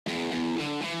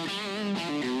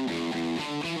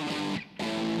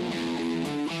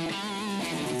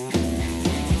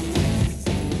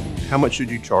How much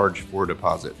should you charge for a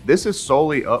deposit? This is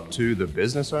solely up to the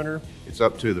business owner. It's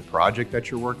up to the project that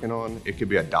you're working on. It could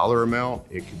be a dollar amount.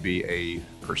 It could be a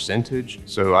percentage.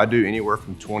 So I do anywhere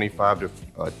from 25 to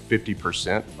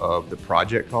 50% of the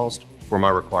project cost for my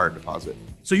required deposit.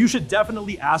 So you should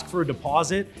definitely ask for a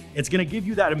deposit. It's gonna give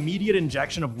you that immediate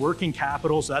injection of working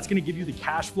capital. So that's gonna give you the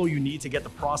cash flow you need to get the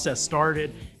process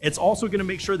started. It's also gonna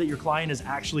make sure that your client is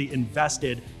actually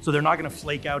invested, so they're not gonna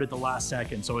flake out at the last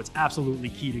second. So it's absolutely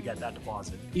key to get that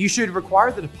deposit. You should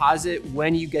require the deposit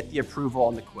when you get the approval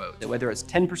on the quote, whether it's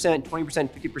 10%,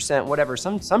 20%, 50%, whatever.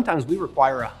 Sometimes we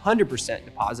require 100%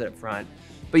 deposit up front,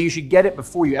 but you should get it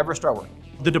before you ever start working.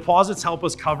 The deposits help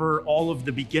us cover all of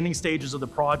the beginning stages of the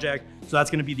project. So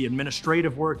that's gonna be the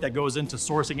administrative work that goes into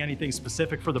sourcing anything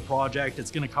specific for the project.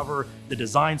 It's gonna cover the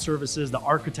design services, the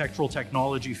architectural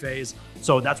technology phase.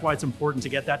 So that's why it's important to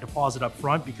get that deposit up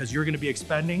front, because you're gonna be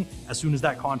expending as soon as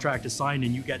that contract is signed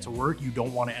and you get to work. You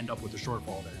don't wanna end up with a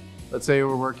shortfall there. Let's say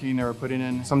we're working or putting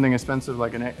in something expensive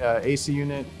like an AC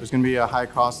unit. There's gonna be a high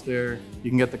cost there. You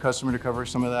can get the customer to cover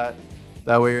some of that.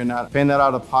 That way you're not paying that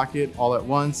out of pocket all at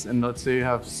once. And let's say you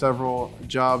have several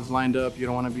jobs lined up. You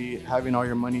don't want to be having all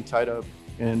your money tied up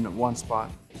in one spot.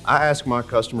 I ask my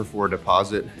customer for a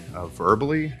deposit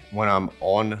verbally when I'm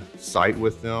on site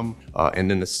with them. And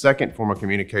then the second form of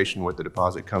communication with the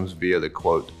deposit comes via the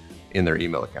quote in their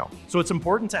email account. So it's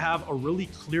important to have a really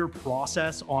clear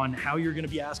process on how you're gonna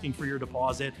be asking for your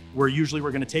deposit, where usually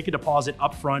we're gonna take a deposit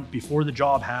up front before the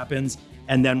job happens,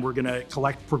 and then we're gonna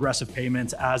collect progressive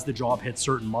payments as the job hits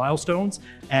certain milestones.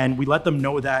 And we let them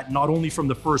know that not only from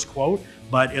the first quote,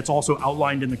 but it's also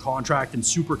outlined in the contract in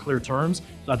super clear terms,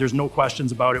 so that there's no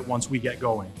questions about it once we get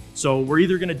going. So we're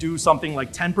either gonna do something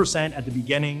like 10% at the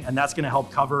beginning, and that's gonna help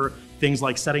cover things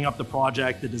like setting up the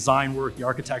project, the design work, the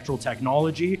architectural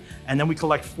technology, and then we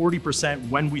collect 40%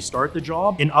 when we start the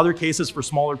job. In other cases, for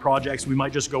smaller projects, we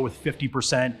might just go with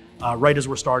 50% right as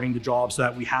we're starting the job, so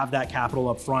that we have that capital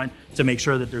up front to make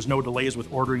sure that there's no delays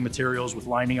with ordering materials, with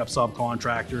lining up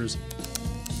subcontractors.